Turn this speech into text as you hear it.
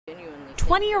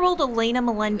20-year-old Elena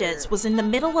Melendez was in the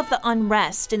middle of the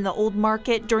unrest in the Old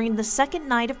Market during the second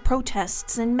night of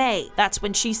protests in May. That's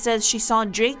when she says she saw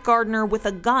Jake Gardner with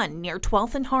a gun near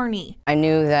 12th and Harney. I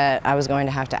knew that I was going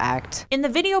to have to act. In the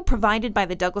video provided by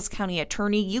the Douglas County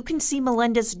attorney, you can see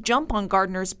Melendez jump on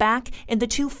Gardner's back and the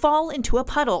two fall into a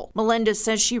puddle. Melendez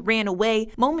says she ran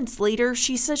away. Moments later,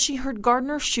 she says she heard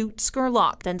Gardner shoot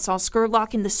Scurlock, then saw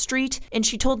Scurlock in the street, and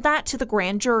she told that to the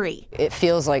grand jury. It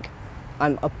feels like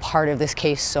I'm a part of this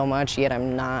case so much, yet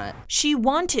I'm not. She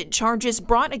wanted charges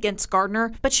brought against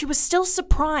Gardner, but she was still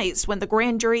surprised when the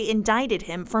grand jury indicted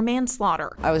him for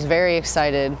manslaughter. I was very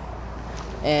excited,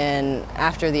 and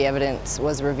after the evidence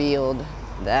was revealed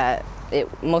that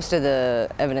most of the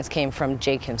evidence came from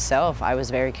Jake himself, I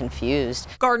was very confused.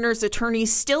 Gardner's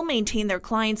attorneys still maintain their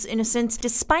client's innocence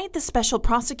despite the special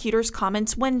prosecutor's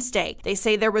comments Wednesday. They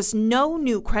say there was no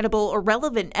new credible or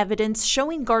relevant evidence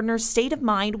showing Gardner's state of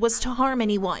mind was to harm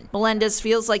anyone. Melendez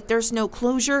feels like there's no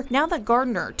closure now that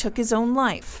Gardner took his own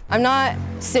life. I'm not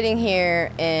sitting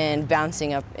here and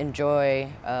bouncing up in joy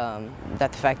at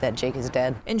the fact that Jake is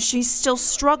dead. And she's still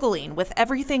struggling with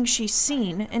everything she's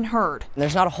seen and heard.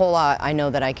 There's not a whole lot I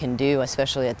know that I can do,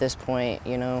 especially at this point.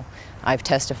 You know, I've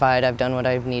testified, I've done what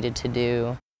I've needed to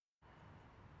do.